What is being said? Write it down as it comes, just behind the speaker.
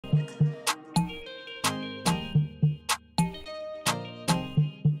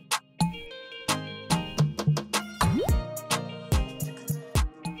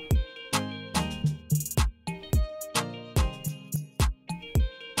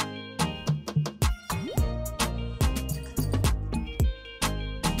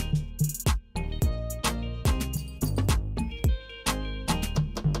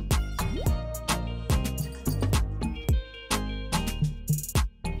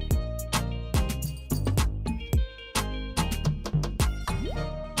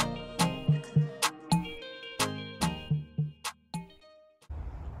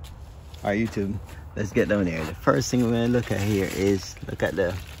Alright, YouTube, let's get down here. The first thing we're gonna look at here is look at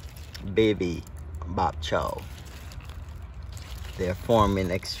the baby bok choy. They're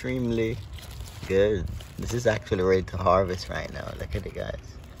forming extremely good. This is actually ready to harvest right now. Look at it, guys.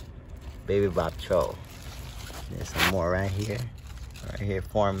 Baby bok choy. There's some more right here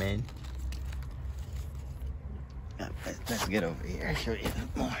forming. Let's get over here and show you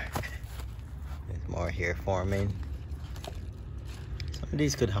more. There's more here forming. Some of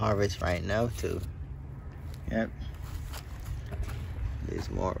these could harvest right now too. Yep. There's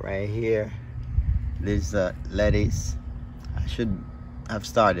more right here. There's lettuce. I should have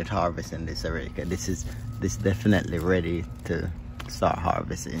started harvesting this already, because this definitely ready to start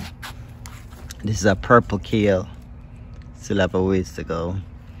harvesting. This is a purple kale. Still have a ways to go.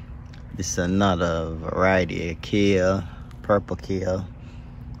 This is another variety of kale, purple kale.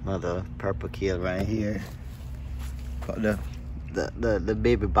 Another purple kale right here. Got the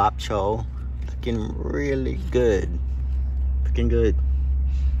baby bok choy, looking really good. Looking good.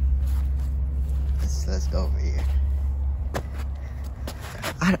 Let's go over here.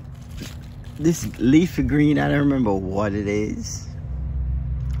 This leafy green, I don't remember what it is.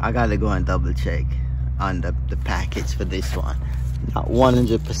 I gotta go and double check on the package for this one. Not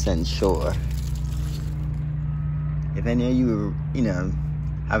 100% sure. If any of you,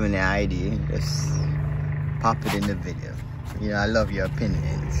 have any idea, just pop it in the video. I love your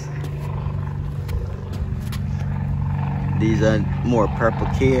opinions. These are more purple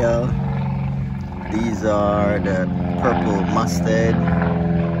kale. These are the purple mustard.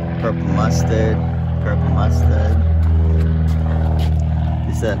 Purple mustard. Purple mustard.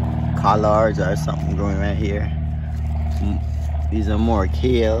 These are collards or something growing right here. These are more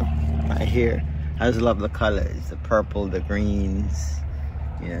kale right here. I just love the colors, the purple, the greens.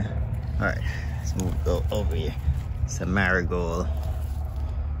 Yeah. All right, let's go over here. It's a marigold.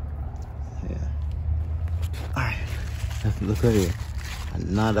 Yeah. All right, look at here.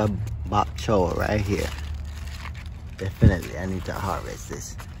 Another bok choy right here. Definitely, I need to harvest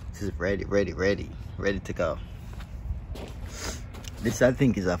this. This is ready to go. This, I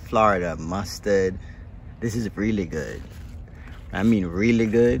think, is a Florida mustard. This is really good. I mean, really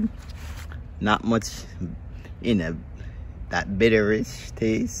good. Not much, that bitterish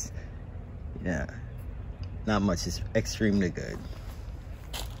taste. Yeah, not much. It's extremely good.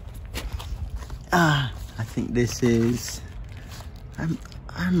 I think this is. I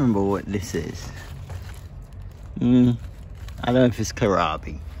remember what this is. I don't know if it's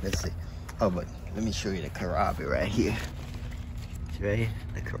kohlrabi. Let's see. Oh, but let me show you the kohlrabi right here. Right here,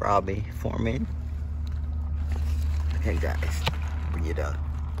 the kohlrabi forming. Okay, guys, bring it up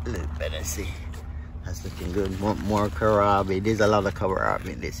a little better. See, that's looking good. More kohlrabi. There's a lot of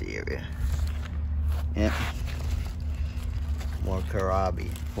kohlrabi in this area. Yeah, more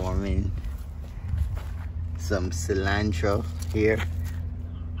kohlrabi forming. Some cilantro here.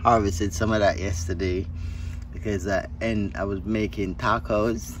 Harvested some of that yesterday because I was making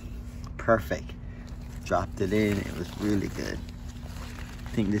tacos. Perfect. Dropped it in. It was really good.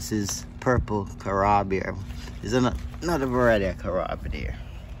 I think this is purple kohlrabi. There's another variety of kohlrabi there.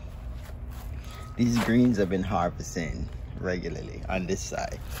 These greens have been harvesting regularly on this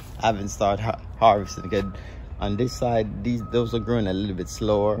side. I haven't started harvesting because on this side, those are growing a little bit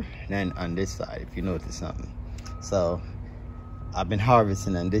slower than on this side, if you notice something. So I've been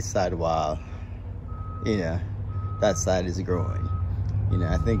harvesting on this side while, that side is growing.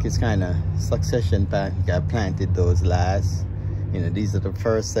 I think it's kind of succession plan. I planted those last. These are the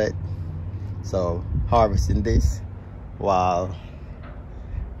first set. So harvesting this while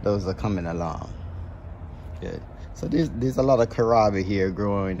those are coming along. Good. So there's a lot of kohlrabi here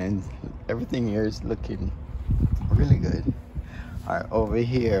growing, and everything here is looking really good. All right, over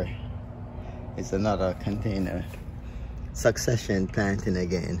here is another container. Succession planting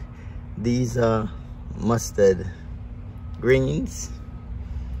again. These are mustard greens,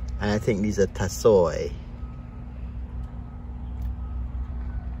 and I think these are tassoy.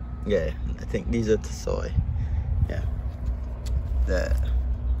 Yeah, I think these are tassoy. Yeah. The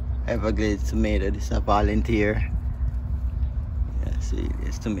Everglades tomato, this is a volunteer. Yeah, see,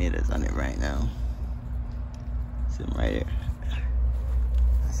 there's tomatoes on it right now. See them right here.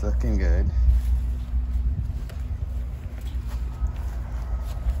 It's looking good.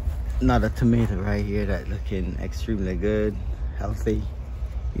 Another tomato right here that's looking extremely good, healthy.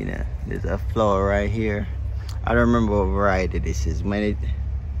 There's a flower right here. I don't remember what variety this is. When it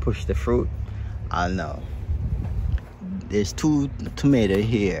push the fruit, I'll know. There's two tomatoes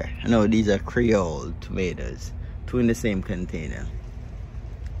here. I know these are Creole tomatoes. Two in the same container.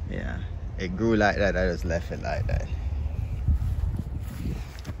 Yeah, it grew like that. I just left it like that.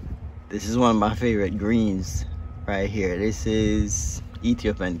 This is one of my favorite greens right here. This is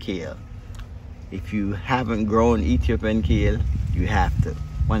Ethiopian kale. If you haven't grown Ethiopian kale, you have to.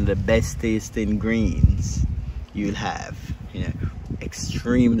 One of the best tasting greens you'll have. You know,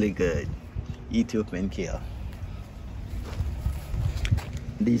 extremely good Ethiopian kale.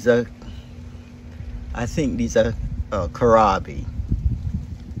 These are, I think these are kohlrabi.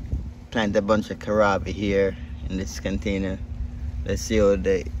 Plant a bunch of kohlrabi here in this container. Let's see how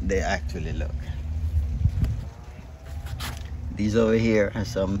they actually look. These over here are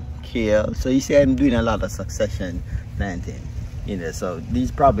some kale. So you see I'm doing a lot of succession planting. You know, so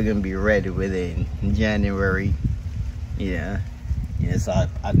these probably gonna be ready within January. Yeah. So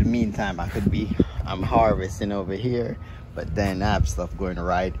at the meantime I'm harvesting over here, but then I have stuff going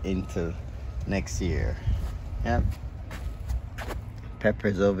right into next year. Yep.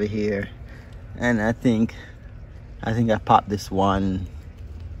 Peppers over here, and I think I popped this one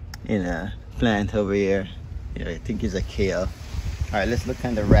in a plant over here. You know, I think it's a kale. All right, let's look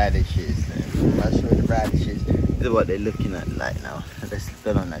at the radishes then. I'll show you the radishes. This is what they're looking at right now. Let's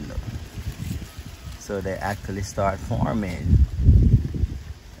put on that look. So they actually start forming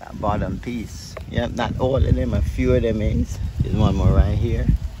that bottom piece. Yep, not all of them, a few of them is. There's one more right here.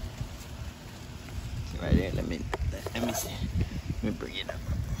 Right there, let me see. Let me bring it up.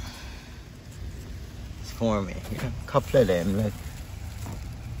 It's forming. Yeah, a couple of them, look.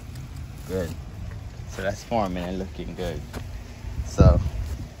 Good. So that's forming and looking good. So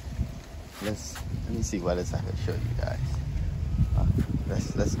let me see what else I can show you guys.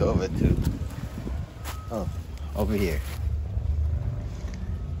 Let's go over to over here.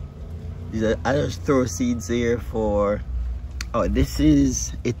 I just throw seeds here for this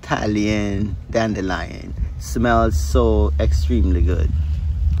is Italian dandelion. Smells so extremely good.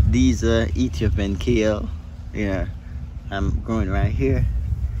 These are Ethiopian kale. Yeah, I'm growing right here.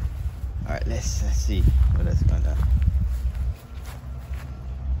 All right, let's see what else going on.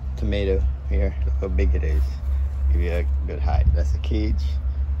 Tomato here, look how big it is. Give you a good height. That's a cage.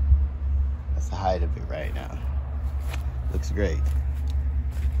 That's the height of it right now. Looks great.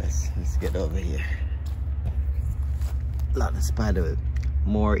 Let's get over here. A lot of spider,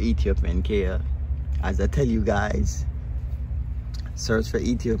 more Ethiopian kale. As I tell you guys, search for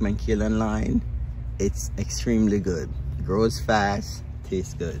Ethiopian kale online. It's extremely good. Grows fast,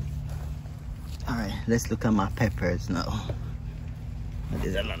 tastes good. All right, let's look at my peppers now.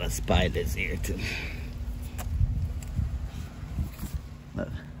 There's a lot of spiders here too. Look.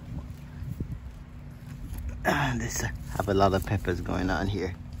 This have a lot of peppers going on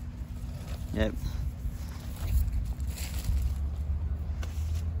here. Yep.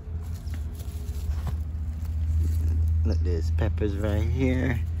 Look, there's peppers right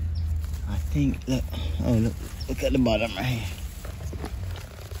here. I think, look, look at the bottom right here.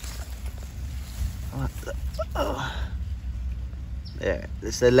 There,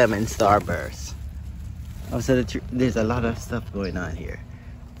 this is a lemon starburst. So there's a lot of stuff going on here.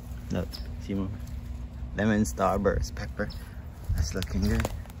 Look, see more? Lemon starburst pepper. That's looking good.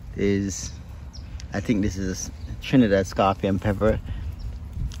 I think this is a Trinidad scorpion pepper.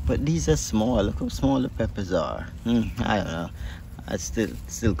 But these are small. Look how small the peppers are. I don't know. I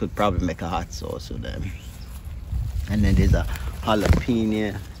still could probably make a hot sauce with them. And then there's a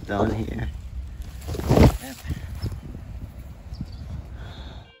jalapeno down here. Yep.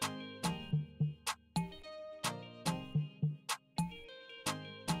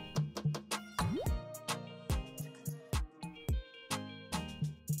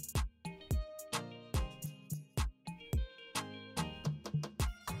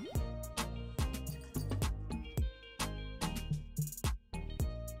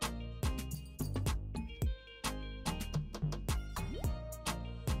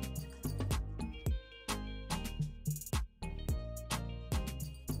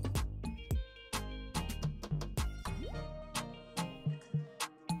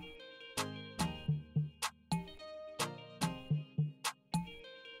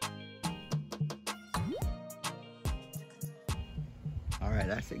 Alright,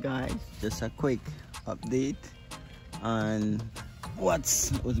 that's it guys. Just a quick update on what's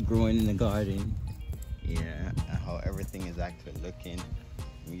growing in the garden. Yeah, and how everything is actually looking.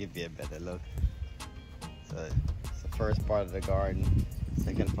 Let me give you a better look. So it's the first part of the garden.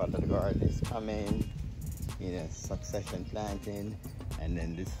 Second part of the garden is coming. You know, succession planting. And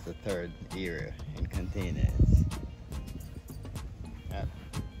then this is the third area in containers.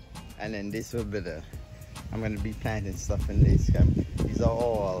 And then this will be I'm going to be planting stuff in this. These are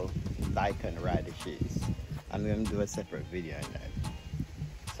all lichen radishes. I'm going to do a separate video on that.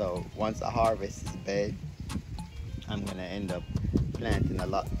 So once the harvest is bed, I'm going to end up planting a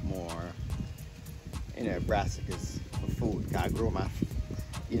lot more, you know, brassicas for food. I grow my,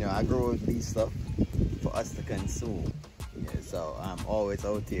 you know, I grow these stuff for us to consume. Yeah, so I'm always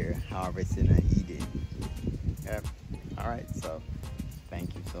out here harvesting and eating. Yeah. All right, so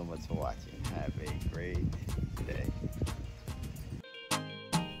thank you so much for watching. Have a great day.